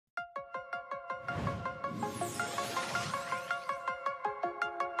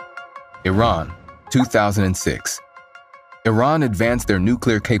Iran, 2006. Iran advanced their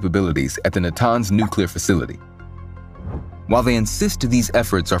nuclear capabilities at the Natanz nuclear facility. While they insist these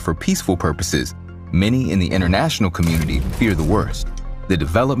efforts are for peaceful purposes, many in the international community fear the worst: the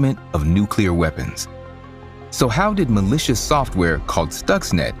development of nuclear weapons. So how did malicious software called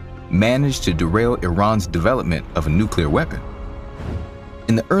Stuxnet manage to derail Iran's development of a nuclear weapon?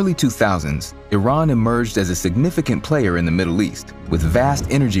 In the early 2000s, Iran emerged as a significant player in the Middle East, with vast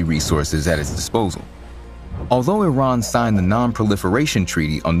energy resources at its disposal. Although Iran signed the Non-Proliferation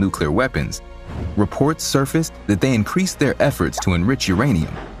Treaty on nuclear weapons, reports surfaced that they increased their efforts to enrich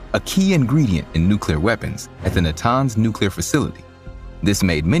uranium, a key ingredient in nuclear weapons, at the Natanz nuclear facility. This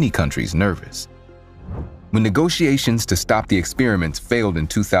made many countries nervous. When negotiations to stop the experiments failed in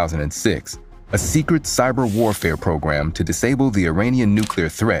 2006, a secret cyber warfare program to disable the Iranian nuclear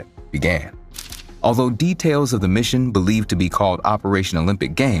threat began. Although details of the mission, believed to be called Operation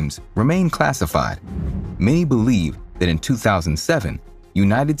Olympic Games, remain classified, many believe that in 2007,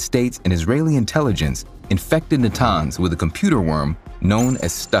 United States and Israeli intelligence infected Natanz with a computer worm known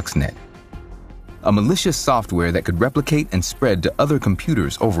as Stuxnet, a malicious software that could replicate and spread to other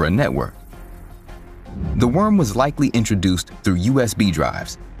computers over a network. The worm was likely introduced through USB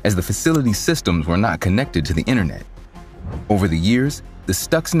drives, as the facility's systems were not connected to the internet. Over the years, the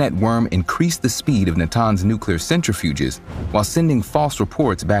Stuxnet worm increased the speed of Natanz nuclear centrifuges while sending false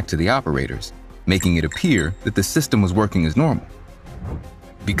reports back to the operators, making it appear that the system was working as normal.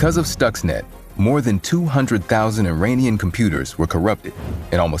 Because of Stuxnet, more than 200,000 Iranian computers were corrupted,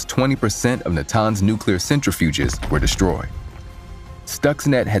 and almost 20% of Natanz nuclear centrifuges were destroyed.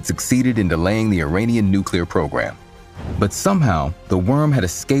 Stuxnet had succeeded in delaying the Iranian nuclear program, but somehow the worm had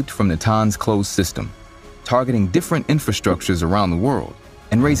escaped from Natanz closed system, targeting different infrastructures around the world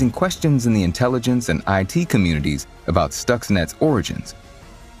and raising questions in the intelligence and IT communities about Stuxnet's origins.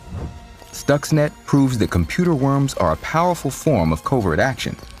 Stuxnet proves that computer worms are a powerful form of covert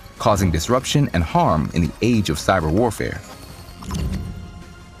action, causing disruption and harm in the age of cyber warfare.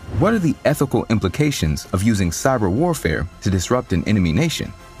 What are the ethical implications of using cyber warfare to disrupt an enemy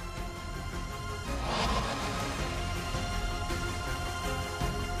nation?